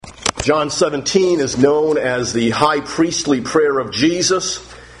John 17 is known as the high priestly prayer of Jesus.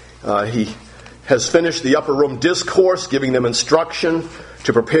 He has finished the upper room discourse, giving them instruction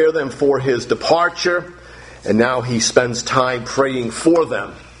to prepare them for his departure. And now he spends time praying for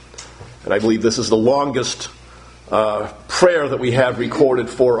them. And I believe this is the longest prayer that we have recorded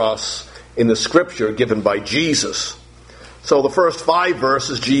for us in the Scripture given by Jesus. So the first 5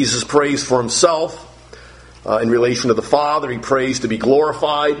 verses, Jesus prays for himself in relation to the Father. He prays to be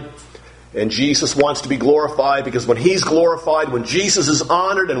glorified. And Jesus wants to be glorified because when he's glorified, when Jesus is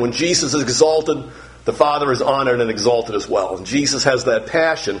honored and when Jesus is exalted, the Father is honored and exalted as well. And Jesus has that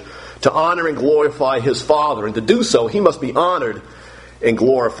passion to honor and glorify his Father. And to do so, he must be honored and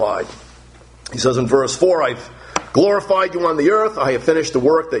glorified. He says in verse 4, I've glorified you on the earth. I have finished the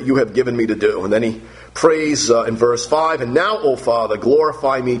work that you have given me to do. And then he prays in verse 5, and now, O Father,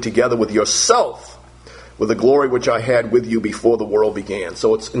 glorify me together with yourself, with the glory which I had with you before the world began.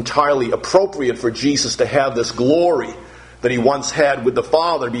 So it's entirely appropriate for Jesus to have this glory that he once had with the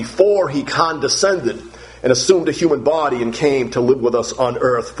Father before he condescended and assumed a human body and came to live with us on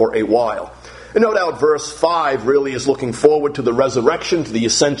earth for a while. And no doubt verse 5 really is looking forward to the resurrection, to the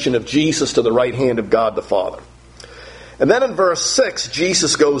ascension of Jesus to the right hand of God the Father. And then in verse 6,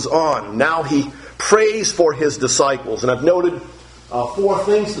 Jesus goes on. Now he prays for his disciples. And I've noted 4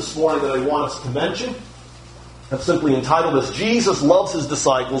 things this morning that I want us to mention. I've simply entitled this, Jesus loves his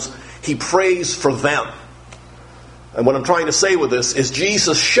disciples, he prays for them. And what I'm trying to say with this is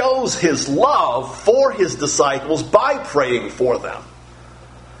Jesus shows his love for his disciples by praying for them.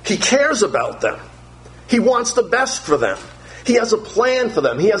 He cares about them. He wants the best for them. He has a plan for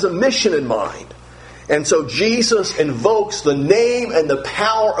them. He has a mission in mind. And so Jesus invokes the name and the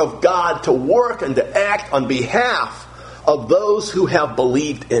power of God to work and to act on behalf of those who have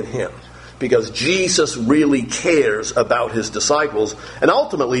believed in him. Because Jesus really cares about his disciples. And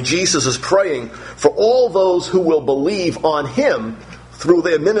ultimately, Jesus is praying for all those who will believe on him through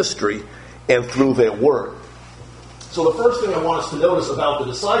their ministry and through their word. So the first thing I want us to notice about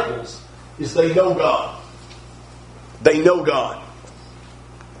the disciples is they know God. They know God.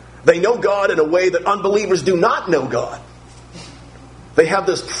 They know God in a way that unbelievers do not know God. They have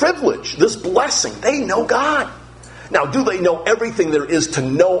this privilege, this blessing. They know God. Now, do they know everything there is to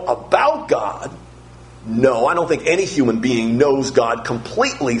know about God? No, I don't think any human being knows God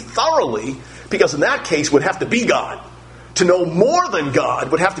completely, thoroughly, because in that case would have to be God. To know more than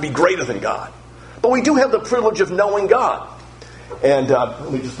God would have to be greater than God. But we do have the privilege of knowing God. And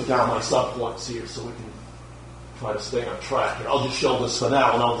let me just put down my subpoints here so we can try to stay on track here. I'll just show this for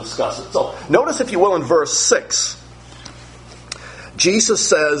now and I'll discuss it. So, notice if you will in verse 6. Jesus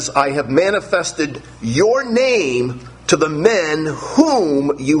says, I have manifested your name to the men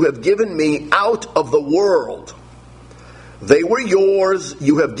whom you have given me out of the world. They were yours,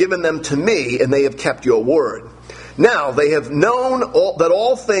 you have given them to me, and they have kept your word. Now they have known that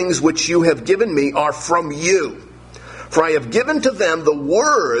all things which you have given me are from you. For I have given to them the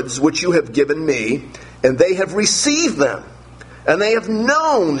words which you have given me, and they have received them. And they have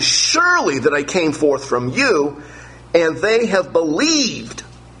known surely that I came forth from you, and they have believed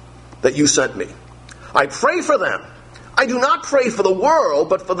that you sent me. I pray for them. I do not pray for the world,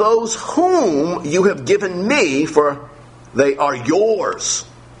 but for those whom you have given me, for they are yours.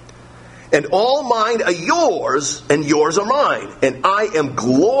 And all mine are yours, and yours are mine. And I am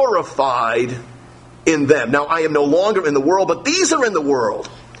glorified in them. Now I am no longer in the world, but these are in the world.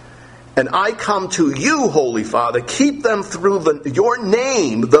 And I come to you, Holy Father. Keep them through your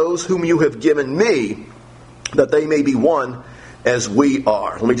name, those whom you have given me, that they may be one as we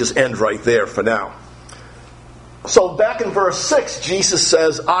are. Let me just end right there for now. So back in verse 6, Jesus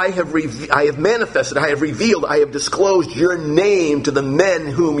says, I have manifested, I have revealed, I have disclosed your name to the men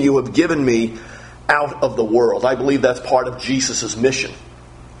whom you have given me out of the world. I believe that's part of Jesus' mission.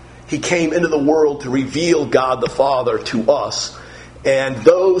 He came into the world to reveal God the Father to us. And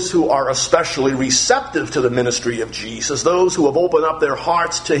those who are especially receptive to the ministry of Jesus, those who have opened up their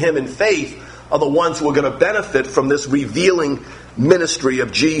hearts to him in faith, are the ones who are going to benefit from this revealing ministry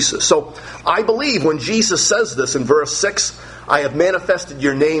of Jesus. So I believe when Jesus says this in verse 6, I have manifested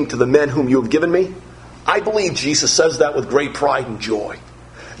your name to the men whom you have given me, I believe Jesus says that with great pride and joy.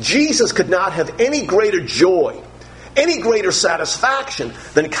 Jesus could not have any greater joy, any greater satisfaction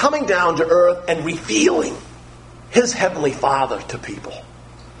than coming down to earth and revealing his heavenly Father to people.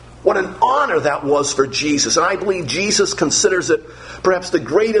 What an honor that was for Jesus. And I believe Jesus considers it perhaps the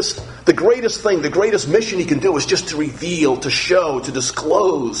greatest thing, the greatest mission he can do is just to reveal, to show, to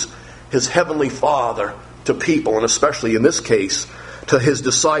disclose his heavenly Father to people, and especially in this case, to his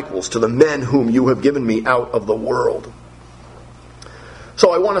disciples, to the men whom you have given me out of the world.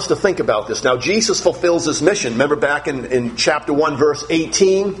 So I want us to think about this. Now, Jesus fulfills his mission. Remember back in chapter 1, verse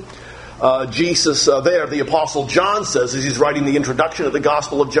 18, Jesus there, the Apostle John says, as he's writing the introduction of the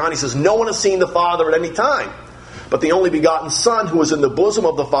Gospel of John, he says, "No one has seen the Father at any time, but the only begotten Son who is in the bosom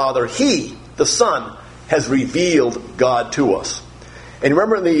of the Father, he, the Son, has revealed God to us." And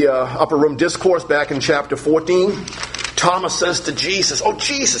remember in the upper room discourse back in chapter 14, Thomas says to Jesus, "Oh,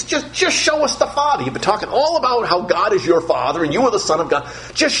 Jesus, just show us the Father. You've been talking all about how God is your Father and you are the Son of God.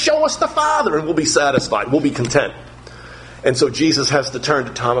 Just show us the Father and we'll be satisfied. We'll be content." And so Jesus has to turn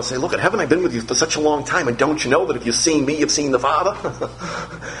to Thomas and say, "Look, haven't I been with you for such a long time? And don't you know that if you've seen me, you've seen the Father?"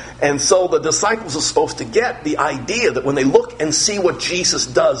 And so the disciples are supposed to get the idea that when they look and see what Jesus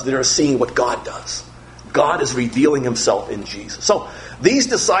does, they're seeing what God does. God is revealing himself in Jesus. So these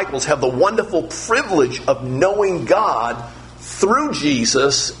disciples have the wonderful privilege of knowing God through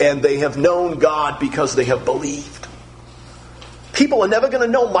Jesus, and they have known God because they have believed. People are never going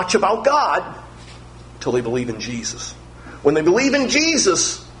to know much about God until they believe in Jesus. When they believe in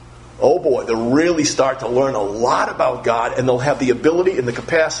Jesus, oh boy, they'll really start to learn a lot about God, and they'll have the ability and the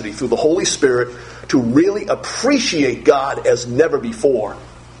capacity through the Holy Spirit to really appreciate God as never before.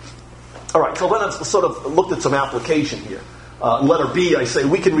 All right, so then I've sort of looked at some application here. Letter B, I say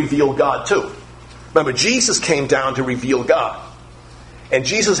we can reveal God too. Remember, Jesus came down to reveal God. And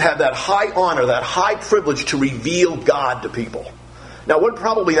Jesus had that high honor, that high privilege to reveal God to people. Now, we're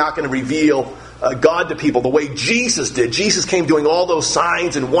probably not going to reveal God to people the way Jesus did. Jesus came doing all those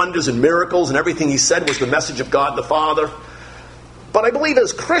signs and wonders and miracles, and everything he said was the message of God the Father. But I believe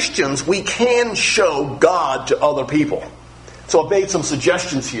as Christians, we can show God to other people. So I've made some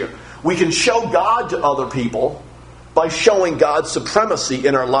suggestions here. We can show God to other people by showing God's supremacy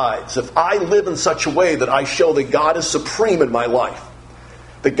in our lives. If I live in such a way that I show that God is supreme in my life,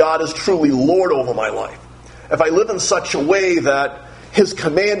 that God is truly Lord over my life, if I live in such a way that his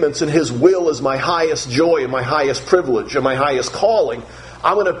commandments and his will is my highest joy and my highest privilege and my highest calling,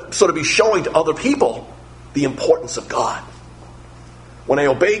 I'm going to sort of be showing to other people the importance of God. When I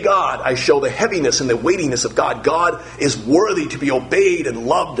obey God, I show the heaviness and the weightiness of God. God is worthy to be obeyed and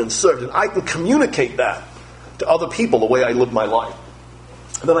loved and served. And I can communicate that to other people the way I live my life.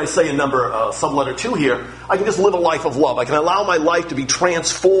 And then I say in subletter 2 here, I can just live a life of love. I can allow my life to be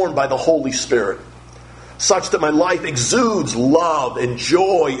transformed by the Holy Spirit, such that my life exudes love and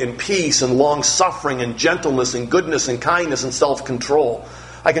joy and peace and long-suffering and gentleness and goodness and kindness and self-control.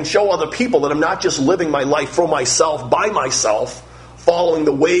 I can show other people that I'm not just living my life for myself, by myself, following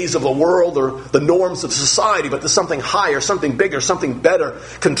the ways of the world or the norms of society, but there's something higher, something bigger, something better,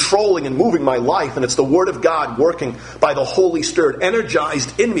 controlling and moving my life, and it's the Word of God working by the Holy Spirit,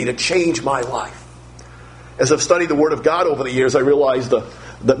 energized in me to change my life. As I've studied the Word of God over the years, I realized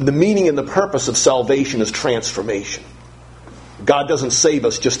the meaning and the purpose of salvation is transformation. God doesn't save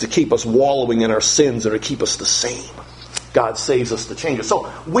us just to keep us wallowing in our sins or to keep us the same. God saves us to change us.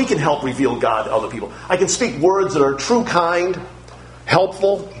 So we can help reveal God to other people. I can speak words that are true, kind,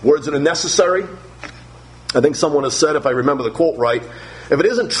 helpful, words that are necessary. I think someone has said, if I remember the quote right, if it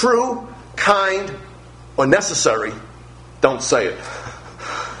isn't true, kind, or necessary, don't say it.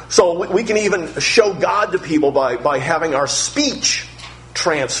 So we can even show God to people by having our speech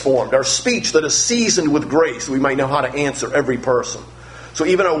transformed, our speech that is seasoned with grace. We might know how to answer every person. So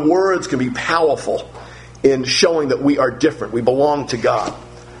even our words can be powerful in showing that we are different. We belong to God.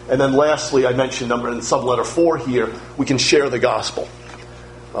 And then lastly, I mentioned in subletter 4 here, we can share the gospel.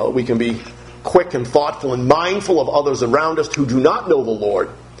 We can be quick and thoughtful and mindful of others around us who do not know the Lord.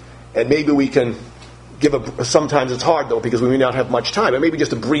 And maybe we can sometimes it's hard though because we may not have much time. And maybe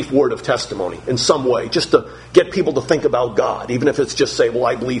just a brief word of testimony in some way, just to get people to think about God. Even if it's just say, well,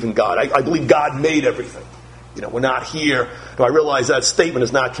 I believe in God. I believe God made everything. You know, we're not here. Now, I realize that statement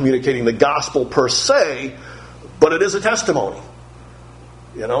is not communicating the gospel per se, but it is a testimony.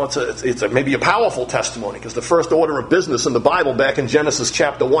 You know, it's maybe a powerful testimony because the first order of business in the Bible, back in Genesis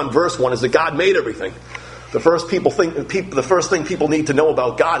chapter 1, verse 1, is that God made everything. The first thing people need to know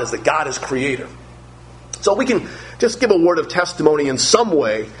about God is that God is creator. So we can just give a word of testimony in some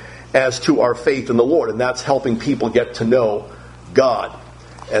way as to our faith in the Lord, and that's helping people get to know God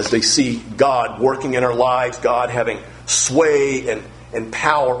as they see God working in our lives, God having sway and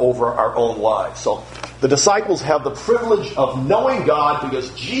power over our own lives. So the disciples have the privilege of knowing God because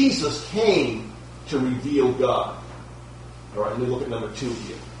Jesus came to reveal God. All right, let me look at number 2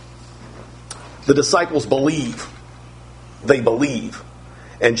 here. The disciples believe. They believe.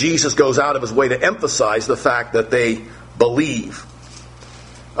 And Jesus goes out of his way to emphasize the fact that they believe.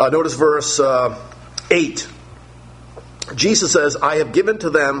 Notice verse 8. Jesus says, I have given to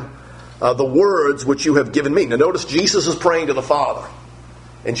them the words which you have given me. Now notice Jesus is praying to the Father.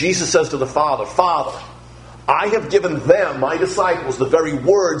 And Jesus says to the Father, Father, I have given them, my disciples, the very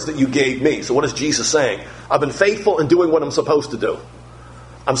words that you gave me. So what is Jesus saying? I've been faithful in doing what I'm supposed to do.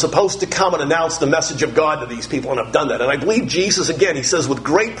 I'm supposed to come and announce the message of God to these people, and I've done that. And I believe Jesus, again, he says with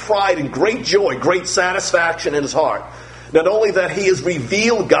great pride and great joy, great satisfaction in his heart, not only that he has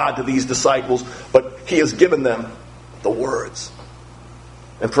revealed God to these disciples, but he has given them the words.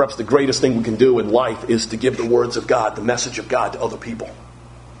 And perhaps the greatest thing we can do in life is to give the words of God, the message of God, to other people.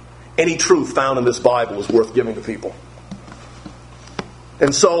 Any truth found in this Bible is worth giving to people.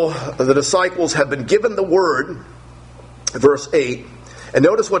 And so the disciples have been given the word, verse 8. And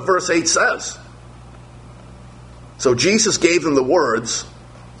notice what verse 8 says. So Jesus gave them the words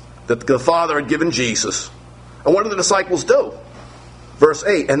that the Father had given Jesus. And what do the disciples do? Verse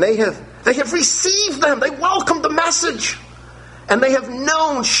 8, and they have received them. They welcomed the message. And they have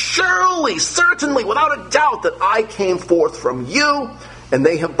known surely, certainly, without a doubt, that I came forth from you, and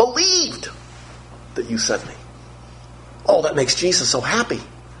they have believed that you sent me. Oh, that makes Jesus so happy.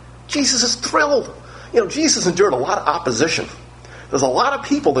 Jesus is thrilled. You know, Jesus endured a lot of opposition. There's a lot of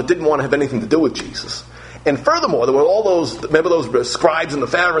people that didn't want to have anything to do with Jesus. And furthermore, there were all those, remember those scribes and the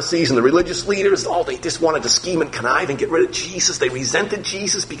Pharisees and the religious leaders? Oh, they just wanted to scheme and connive and get rid of Jesus. They resented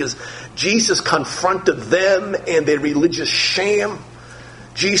Jesus because Jesus confronted them and their religious sham.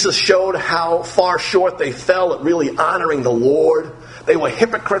 Jesus showed how far short they fell at really honoring the Lord. They were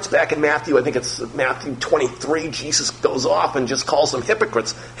hypocrites back in Matthew. I think it's Matthew 23. Jesus goes off and just calls them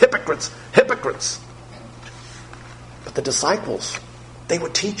hypocrites. Hypocrites. Hypocrites. But the disciples, they were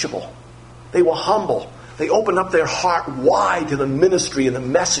teachable. They were humble. They opened up their heart wide to the ministry and the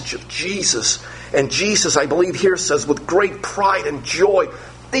message of Jesus. And Jesus, I believe here, says with great pride and joy,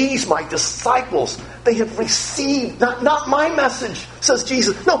 these, my disciples, they have received, not my message, says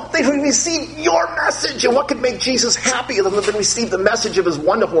Jesus. No, they have received your message. And what could make Jesus happier than to receive the message of his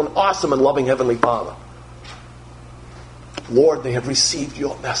wonderful and awesome and loving Heavenly Father? Lord, they have received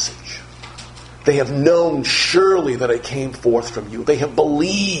your message. They have known surely that I came forth from you. They have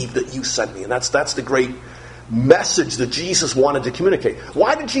believed that you sent me. And that's the great message that Jesus wanted to communicate.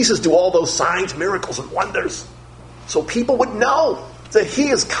 Why did Jesus do all those signs, miracles, and wonders? So people would know that he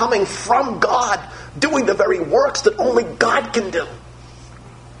is coming from God, doing the very works that only God can do.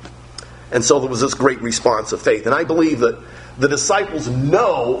 And so there was this great response of faith. And I believe that the disciples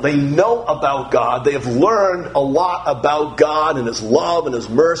know about God. They have learned a lot about God and his love and his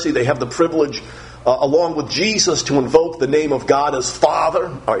mercy. They have the privilege, along with Jesus, to invoke the name of God as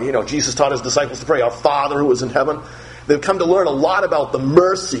Father. Jesus taught his disciples to pray, our Father who is in heaven. They've come to learn a lot about the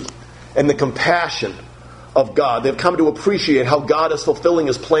mercy and the compassion of God. They've come to appreciate how God is fulfilling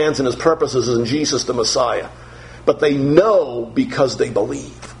his plans and his purposes in Jesus the Messiah. But they know because they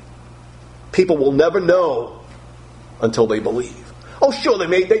believe. People will never know until they believe. Oh, sure, they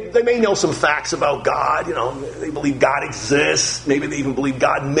may know some facts about God. They believe God exists. Maybe they even believe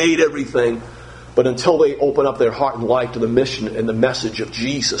God made everything. But until they open up their heart and life to the mission and the message of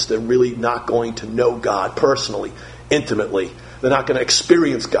Jesus, they're really not going to know God personally, intimately. They're not going to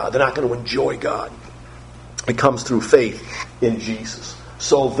experience God. They're not going to enjoy God. It comes through faith in Jesus.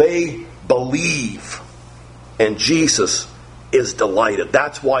 So they believe, and Jesus is delighted.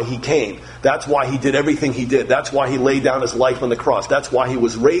 That's why he came. That's why he did everything he did. That's why he laid down his life on the cross. That's why he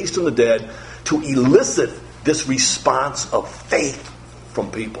was raised from the dead, to elicit this response of faith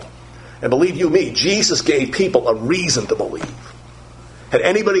from people. And believe you me, Jesus gave people a reason to believe. Had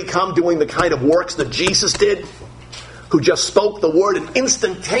anybody come doing the kind of works that Jesus did, who just spoke the word and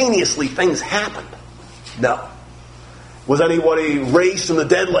instantaneously things happened? No. Was anybody raised from the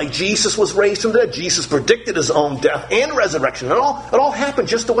dead like Jesus was raised from the dead? Jesus predicted his own death and resurrection. It all happened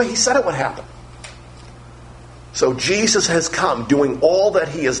just the way he said it would happen. So Jesus has come doing all that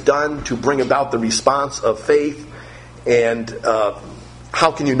he has done to bring about the response of faith. And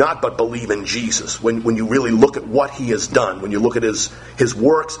how can you not but believe in Jesus when you really look at what he has done, when you look at his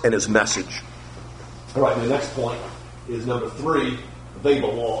works and his message? All right, the next point is number 3, they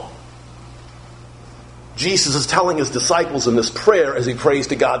belong. Jesus is telling his disciples in this prayer as he prays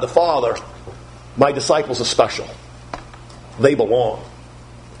to God the Father, my disciples are special. They belong.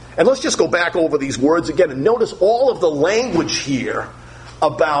 And let's just go back over these words again and notice all of the language here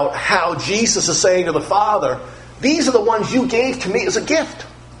about how Jesus is saying to the Father, these are the ones you gave to me as a gift.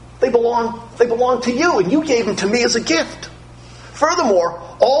 They belong to you, and you gave them to me as a gift. Furthermore,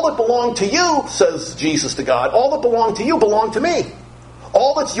 all that belong to you, says Jesus to God, all that belong to you belong to me.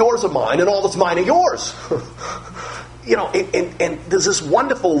 All that's yours are mine, and all that's mine are yours. And there's this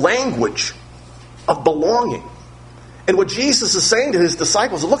wonderful language of belonging. And what Jesus is saying to his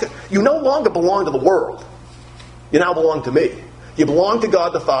disciples is, look, you no longer belong to the world. You now belong to me. You belong to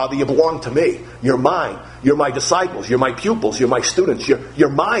God the Father, you belong to me. You're mine. You're my disciples. You're my pupils. You're my students. You're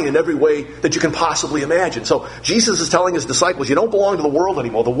mine in every way that you can possibly imagine. So Jesus is telling his disciples, you don't belong to the world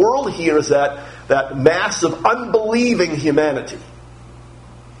anymore. The world here is that mass of unbelieving humanity.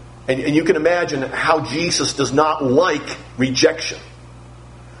 And you can imagine how Jesus does not like rejection.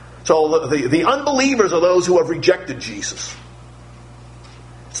 So the unbelievers are those who have rejected Jesus.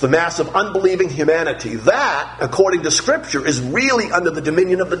 It's the mass of unbelieving humanity. That, according to Scripture, is really under the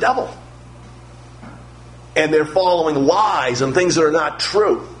dominion of the devil. And they're following lies and things that are not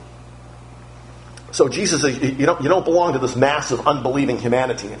true. So Jesus says, you don't belong to this mass of unbelieving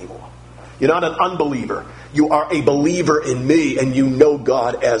humanity anymore. You're not an unbeliever. You are a believer in me, and you know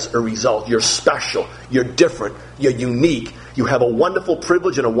God as a result. You're special. You're different. You're unique. You have a wonderful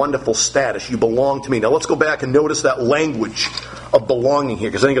privilege and a wonderful status. You belong to me. Now let's go back and notice that language of belonging here,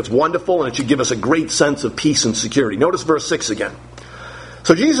 because I think it's wonderful, and it should give us a great sense of peace and security. Notice verse 6 again.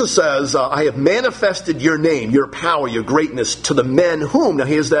 So Jesus says, I have manifested your name, your power, your greatness to the men whom, now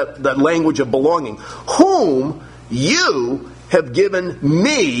here's that language of belonging, whom you have given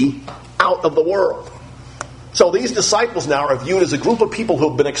me out of the world. So these disciples now are viewed as a group of people who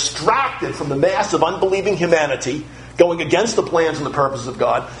have been extracted from the mass of unbelieving humanity, going against the plans and the purposes of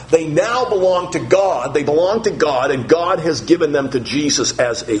God. They now belong to God. They belong to God, and God has given them to Jesus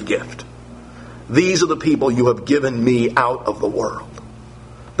as a gift. These are the people you have given me out of the world.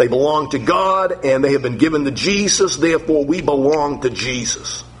 They belong to God, and they have been given to Jesus. Therefore, we belong to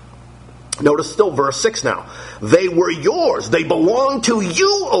Jesus. Notice still verse 6 now. They were yours. They belong to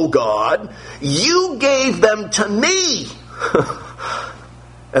you, O God. You gave them to me.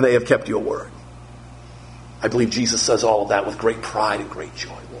 And they have kept your word. I believe Jesus says all of that with great pride and great joy,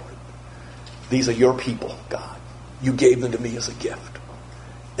 Lord. These are your people, God. You gave them to me as a gift.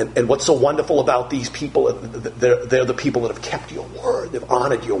 And what's so wonderful about these people, they're the people that have kept your word. They've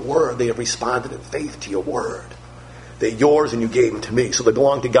honored your word. They have responded in faith to your word. They're yours and you gave them to me. So they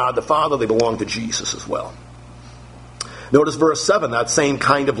belong to God the Father. They belong to Jesus as well. Notice verse 7, that same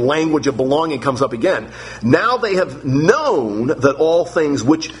kind of language of belonging comes up again. Now they have known that all things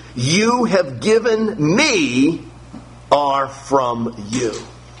which you have given me are from you.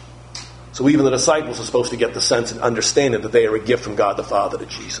 So even the disciples are supposed to get the sense and understanding that they are a gift from God the Father to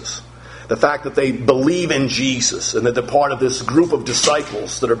Jesus. The fact that they believe in Jesus and that they're part of this group of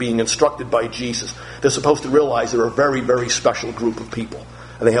disciples that are being instructed by Jesus, they're supposed to realize they're a very, very special group of people.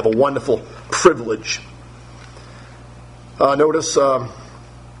 And they have a wonderful privilege. Notice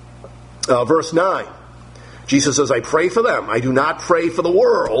verse 9. Jesus says, I pray for them. I do not pray for the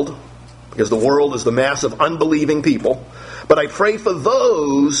world, because the world is the mass of unbelieving people. But I pray for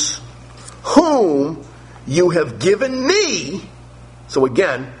those whom you have given me. So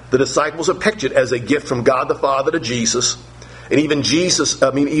again, the disciples are pictured as a gift from God the Father to Jesus. And even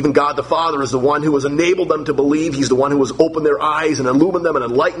God the Father is the one who has enabled them to believe. He's the one who has opened their eyes and illumined them and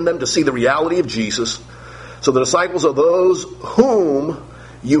enlightened them to see the reality of Jesus. So the disciples are those whom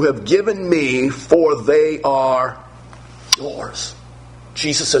you have given me, for they are yours.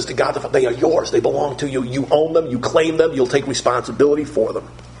 Jesus says to God the Father, they are yours. They belong to you. You own them. You claim them. You'll take responsibility for them.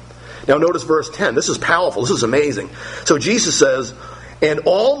 Now notice verse 10. This is powerful. This is amazing. So Jesus says, and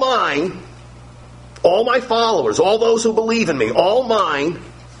all my followers, all those who believe in me, all mine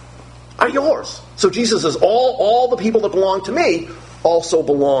are yours. So Jesus says, all the people that belong to me also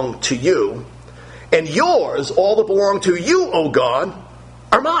belong to you. And yours, all that belong to you, O God,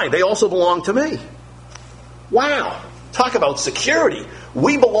 are mine. They also belong to me. Wow. Talk about security.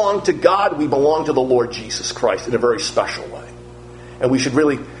 We belong to God. We belong to the Lord Jesus Christ in a very special way. And we should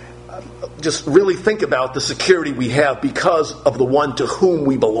really think about the security we have because of the one to whom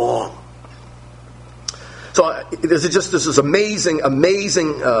we belong. So this is amazing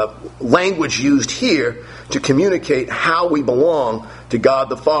language used here to communicate how we belong to God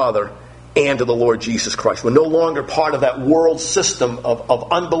the Father and to the Lord Jesus Christ. We're no longer part of that world system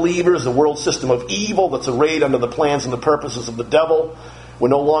of unbelievers, the world system of evil that's arrayed under the plans and the purposes of the devil. We're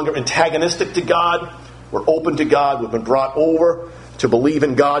no longer antagonistic to God. We're open to God. We've been brought over to believe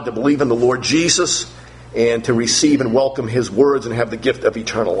in God, to believe in the Lord Jesus, and to receive and welcome His words and have the gift of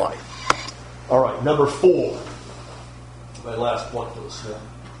eternal life. All right, number 4. My last one was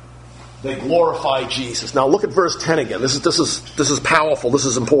they glorify Jesus. Now look at verse 10 again. This is powerful. This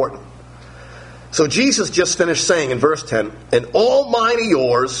is important. So Jesus just finished saying in verse 10, and all mine are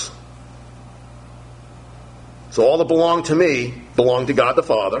yours. So all that belong to me belong to God the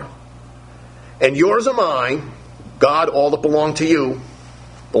Father. And yours are mine. God, all that belong to you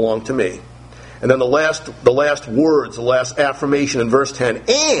belong to me. And then the last words, the last affirmation in verse 10,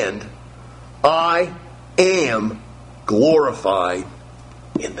 and I am glorified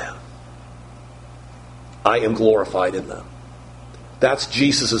in them. I am glorified in them. That's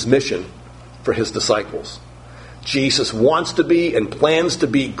Jesus' mission for his disciples. Jesus wants to be and plans to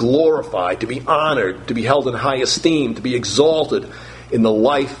be glorified, to be honored, to be held in high esteem, to be exalted in the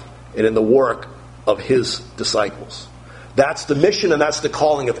life and in the work of his disciples. That's the mission and that's the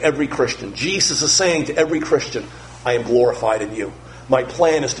calling of every Christian. Jesus is saying to every Christian, I am glorified in you. My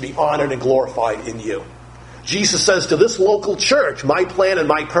plan is to be honored and glorified in you. Jesus says to this local church, my plan and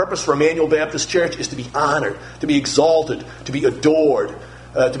my purpose for Emmanuel Baptist Church is to be honored, to be exalted, to be adored,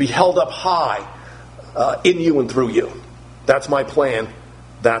 to be held up high in you and through you. That's my plan.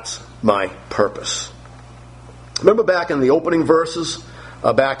 That's my purpose. Remember back in the opening verses,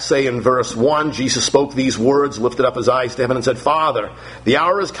 back say in verse 1, Jesus spoke these words, lifted up his eyes to heaven and said, Father, the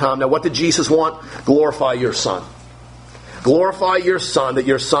hour has come. Now what did Jesus want? Glorify your Son. Glorify your Son, that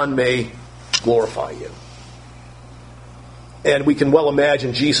your Son may glorify you. And we can well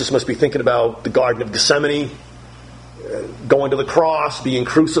imagine Jesus must be thinking about the Garden of Gethsemane, going to the cross, being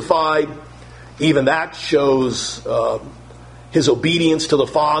crucified. Even that shows his obedience to the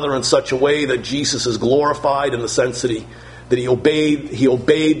Father in such a way that Jesus is glorified in the sense that he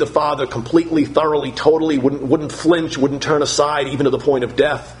obeyed the Father completely, thoroughly, totally, wouldn't flinch, wouldn't turn aside, even to the point of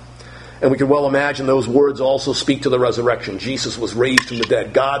death. And we can well imagine those words also speak to the resurrection. Jesus was raised from the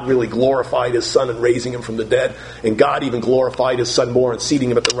dead. God really glorified his Son in raising him from the dead. And God even glorified his Son more in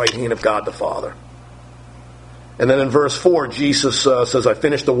seating him at the right hand of God the Father. And then in verse 4, Jesus says, I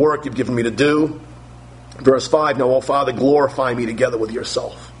finished the work you've given me to do. Verse 5, now, O Father, glorify me together with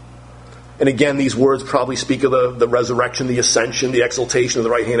yourself. And again, these words probably speak of the resurrection, the ascension, the exaltation of the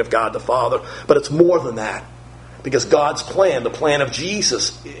right hand of God the Father. But it's more than that. Because God's plan, the plan of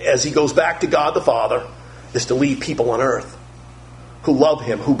Jesus, as he goes back to God the Father, is to lead people on earth who love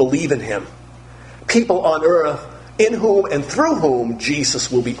him, who believe in him. People on earth in whom and through whom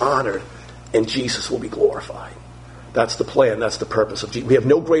Jesus will be honored and Jesus will be glorified. That's the plan, that's the purpose of Jesus. We have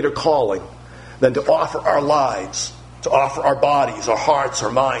no greater calling than to offer our lives, to offer our bodies, our hearts,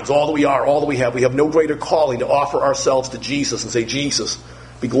 our minds, all that we are, all that we have. We have no greater calling to offer ourselves to Jesus and say, Jesus,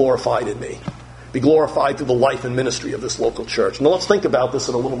 be glorified in me. Be glorified through the life and ministry of this local church. Now let's think about this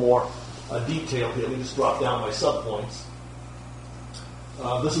in a little more detail here. Let me just drop down my subpoints.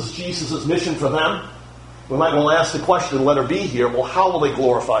 This is Jesus' mission for them. We might well ask the question, letter B here, well, how will they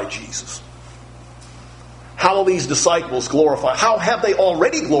glorify Jesus? How will these disciples glorify? How have they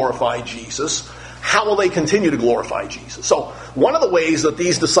already glorified Jesus? How will they continue to glorify Jesus? So one of the ways that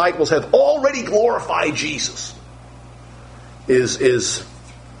these disciples have already glorified Jesus is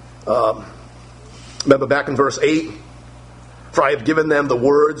remember back in verse 8, for I have given them the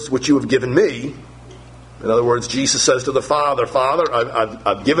words which you have given me. In other words, Jesus says to the Father, Father,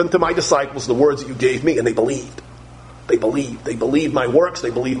 I've given to my disciples the words that you gave me, and they believed. They believed. They believed my works. They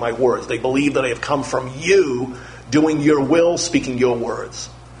believed my words. They believed that I have come from you, doing your will, speaking your words.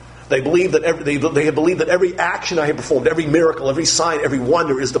 They believe that they have believed that every action I have performed, every miracle, every sign, every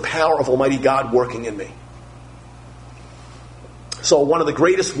wonder is the power of Almighty God working in me. So one of the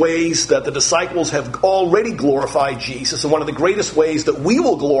greatest ways that the disciples have already glorified Jesus, and one of the greatest ways that we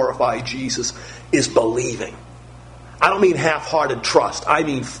will glorify Jesus, is believing. I don't mean half-hearted trust. I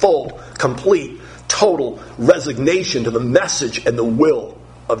mean full, complete, total resignation to the message and the will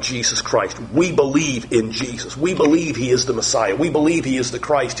of Jesus Christ. We believe in Jesus. We believe he is the Messiah. We believe he is the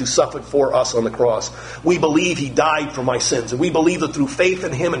Christ who suffered for us on the cross. We believe he died for my sins. And we believe that through faith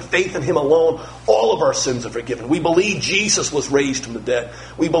in him and faith in him alone, all of our sins are forgiven. We believe Jesus was raised from the dead.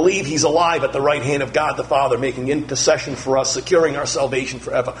 We believe he's alive at the right hand of God the Father, making intercession for us, securing our salvation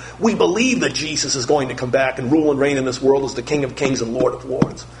forever. We believe that Jesus is going to come back and rule and reign in this world as the King of Kings and Lord of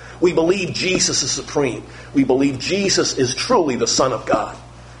Lords. We believe Jesus is supreme. We believe Jesus is truly the Son of God.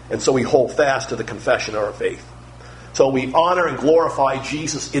 And so we hold fast to the confession of our faith. So we honor and glorify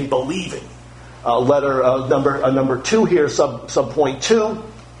Jesus in believing. Number 2 here, subpoint 2.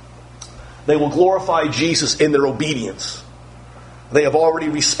 They will glorify Jesus in their obedience. They have already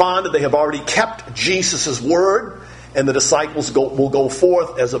responded. They have already kept Jesus' word. And the disciples will go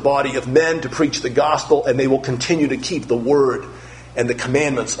forth as a body of men to preach the gospel. And they will continue to keep the word and the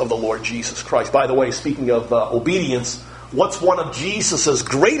commandments of the Lord Jesus Christ. By the way, speaking of obedience, what's one of Jesus'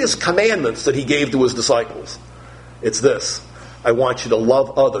 greatest commandments that he gave to his disciples? It's this: I want you to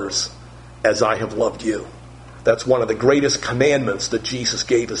love others as I have loved you. That's one of the greatest commandments that Jesus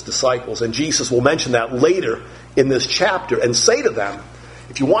gave his disciples. And Jesus will mention that later in this chapter and say to them,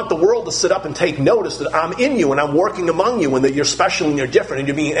 if you want the world to sit up and take notice that I'm in you and I'm working among you and that you're special and you're different and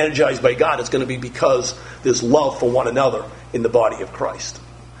you're being energized by God, it's going to be because there's love for one another in the body of Christ.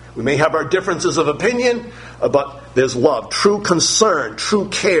 We may have our differences of opinion, but there's love, true concern, true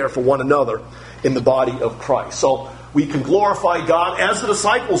care for one another in the body of Christ. So we can glorify God as the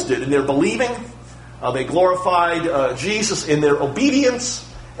disciples did in their believing. They glorified Jesus in their obedience.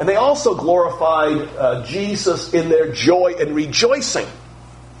 And they also glorified Jesus in their joy and rejoicing.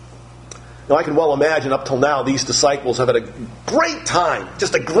 Now, I can well imagine up till now these disciples have had a great time,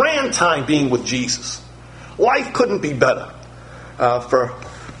 just a grand time being with Jesus. Life couldn't be better. For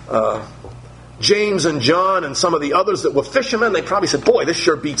James and John and some of the others that were fishermen, they probably said, boy, this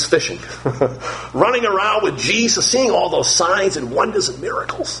sure beats fishing. Running around with Jesus, seeing all those signs and wonders and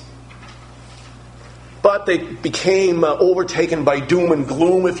miracles. But they became overtaken by doom and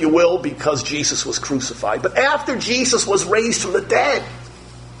gloom, if you will, because Jesus was crucified. But after Jesus was raised from the dead,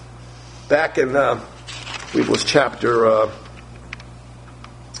 back in, I believe it was chapter...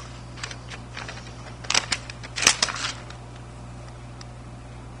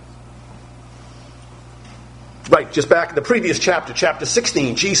 Right, just back in the previous chapter, chapter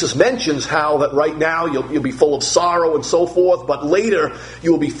 16, Jesus mentions how that right now you'll be full of sorrow and so forth, but later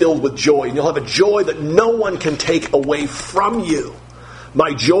you will be filled with joy. And you'll have a joy that no one can take away from you.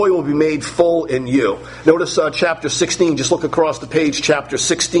 My joy will be made full in you. Notice chapter 16, just look across the page, chapter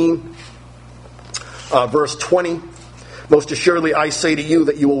 16, verse 20. Most assuredly I say to you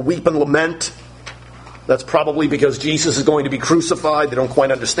that you will weep and lament. That's probably because Jesus is going to be crucified. They don't quite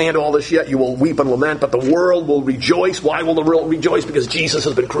understand all this yet. You will weep and lament, but the world will rejoice. Why will the world rejoice? Because Jesus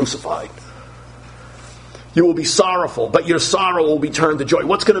has been crucified. You will be sorrowful, but your sorrow will be turned to joy.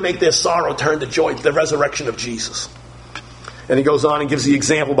 What's going to make their sorrow turn to joy? The resurrection of Jesus. And he goes on and gives the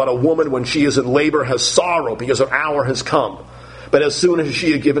example about a woman when she is in labor has sorrow because her hour has come. But as soon as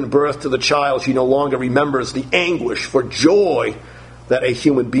she had given birth to the child, she no longer remembers the anguish for joy that a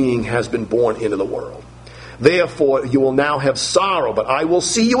human being has been born into the world. Therefore, you will now have sorrow, but I will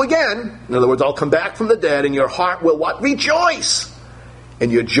see you again. In other words, I'll come back from the dead, and your heart will what? Rejoice.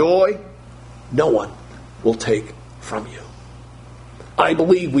 And your joy, no one will take from you. I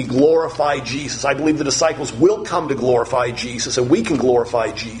believe we glorify Jesus. I believe the disciples will come to glorify Jesus, and we can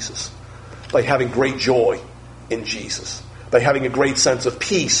glorify Jesus by having great joy in Jesus, by having a great sense of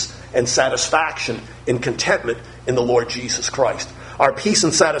peace and satisfaction and contentment in the Lord Jesus Christ. Our peace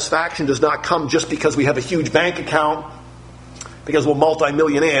and satisfaction does not come just because we have a huge bank account, because we're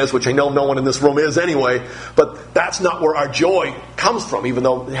multimillionaires, which I know no one in this room is anyway, but that's not where our joy comes from, even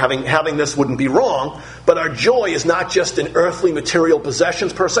though having this wouldn't be wrong. But our joy is not just in earthly material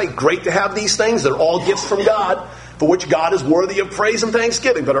possessions per se. Great to have these things. They're all gifts from God, for which God is worthy of praise and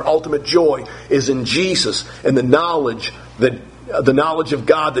thanksgiving. But our ultimate joy is in Jesus and the knowledge of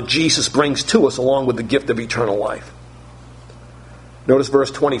God that Jesus brings to us along with the gift of eternal life. Notice verse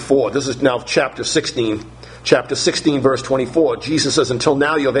 24. This is now chapter 16. Chapter 16, verse 24. Jesus says, until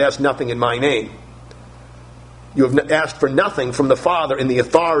now you have asked nothing in my name. You have asked for nothing from the Father in the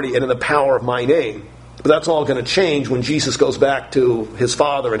authority and in the power of my name. But that's all going to change when Jesus goes back to his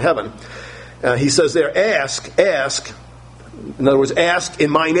Father in heaven. He says there, ask. In other words, ask in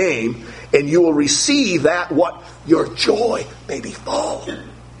my name, and you will receive that what your joy may be full.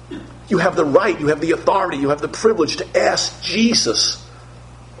 You have the right, you have the authority, you have the privilege to ask Jesus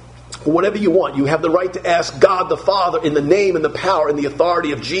for whatever you want. You have the right to ask God the Father in the name and the power and the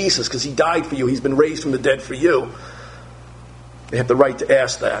authority of Jesus, because he died for you, he's been raised from the dead for you. They have the right to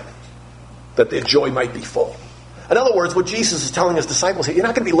ask that their joy might be full. In other words, what Jesus is telling his disciples here, you're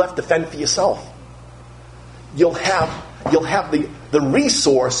not going to be left to fend for yourself. You'll have the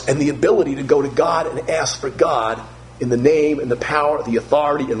resource and the ability to go to God and ask for God in the name and the power, the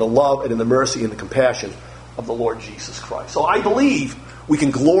authority and the love and in the mercy and the compassion of the Lord Jesus Christ. So I believe we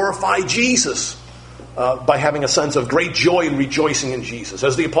can glorify Jesus by having a sense of great joy and rejoicing in Jesus.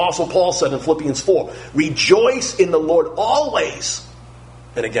 As the Apostle Paul said in Philippians 4, rejoice in the Lord always.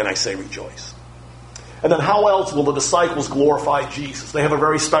 And again I say rejoice. And then how else will the disciples glorify Jesus? They have a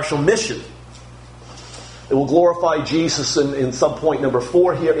very special mission. They will glorify Jesus in subpoint number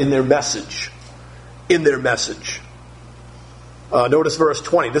 4 here in their message. In their message. Notice verse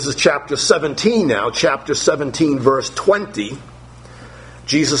 20. This is chapter 17 now. Chapter 17, verse 20.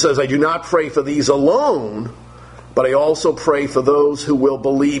 Jesus says, I do not pray for these alone, but I also pray for those who will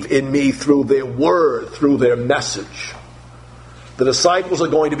believe in me through their word, through their message. The disciples are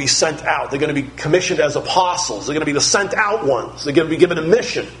going to be sent out. They're going to be commissioned as apostles. They're going to be the sent out ones. They're going to be given a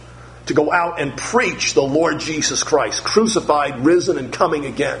mission to go out and preach the Lord Jesus Christ, crucified, risen, and coming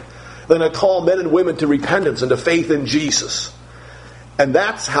again. They're going to call men and women to repentance and to faith in Jesus. And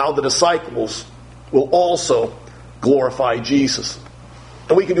that's how the disciples will also glorify Jesus.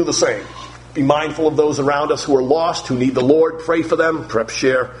 And we can do the same. Be mindful of those around us who are lost, who need the Lord. Pray for them. Perhaps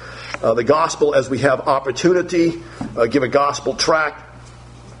share the gospel as we have opportunity. Give a gospel tract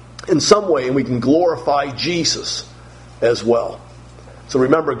in some way, and we can glorify Jesus as well. So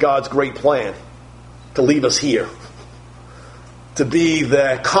remember God's great plan to leave us here, to be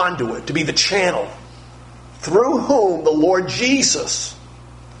the conduit, to be the channel through whom the Lord Jesus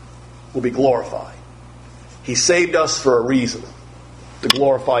will be glorified. He saved us for a reason, to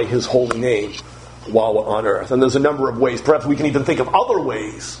glorify His holy name while we're on earth. And there's a number of ways. Perhaps we can even think of other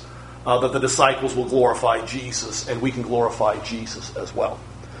ways that the disciples will glorify Jesus, and we can glorify Jesus as well.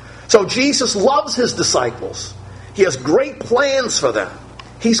 So Jesus loves His disciples. He has great plans for them.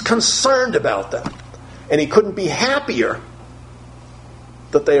 He's concerned about them. And He couldn't be happier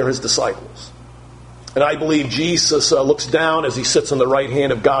that they are His disciples. And I believe Jesus looks down as He sits on the right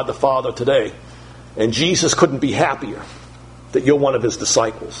hand of God the Father today. And Jesus couldn't be happier that you're one of His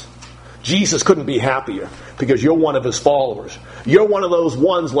disciples. Jesus couldn't be happier because you're one of His followers. You're one of those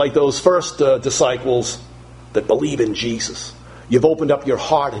ones like those first disciples that believe in Jesus. You've opened up your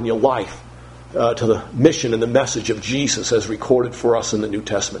heart and your life to the mission and the message of Jesus as recorded for us in the New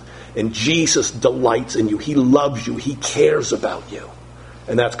Testament. And Jesus delights in you. He loves you. He cares about you.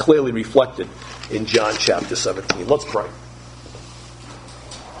 And that's clearly reflected in John chapter 17. Let's pray.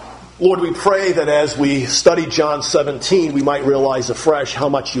 Lord, we pray that as we study John 17, we might realize afresh how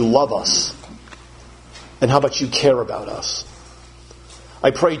much you love us and how much you care about us. I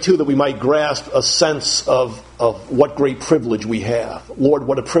pray, too, that we might grasp a sense of what great privilege we have. Lord,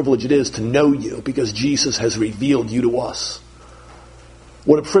 what a privilege it is to know you because Jesus has revealed you to us.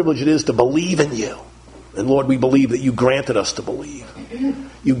 What a privilege it is to believe in you. And Lord, we believe that you granted us to believe.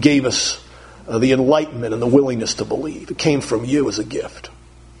 You gave us the enlightenment and the willingness to believe. It came from you as a gift.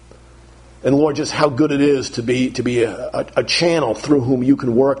 And Lord, just how good it is to be a channel through whom you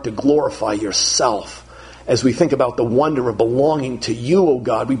can work to glorify yourself. As we think about the wonder of belonging to you, O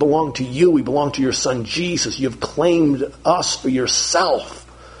God, we belong to you. We belong to your Son, Jesus. You've claimed us for yourself.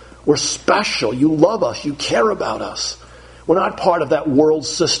 We're special. You love us. You care about us. We're not part of that world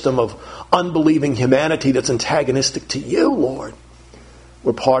system of unbelieving humanity that's antagonistic to you, Lord.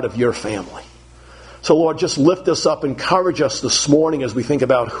 We're part of your family. So, Lord, just lift us up, encourage us this morning as we think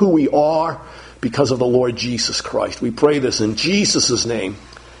about who we are because of the Lord Jesus Christ. We pray this in Jesus' name.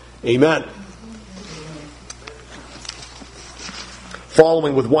 Amen.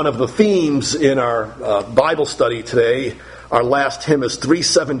 Following with one of the themes in our Bible study today, our last hymn is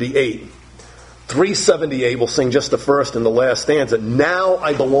 378. 378, we'll sing just the first and the last stanza. Now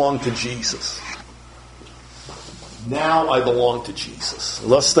I belong to Jesus. Now I belong to Jesus.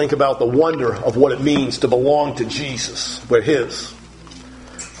 Let's think about the wonder of what it means to belong to Jesus. We're His.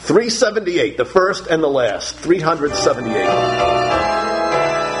 378, the first and the last. 378.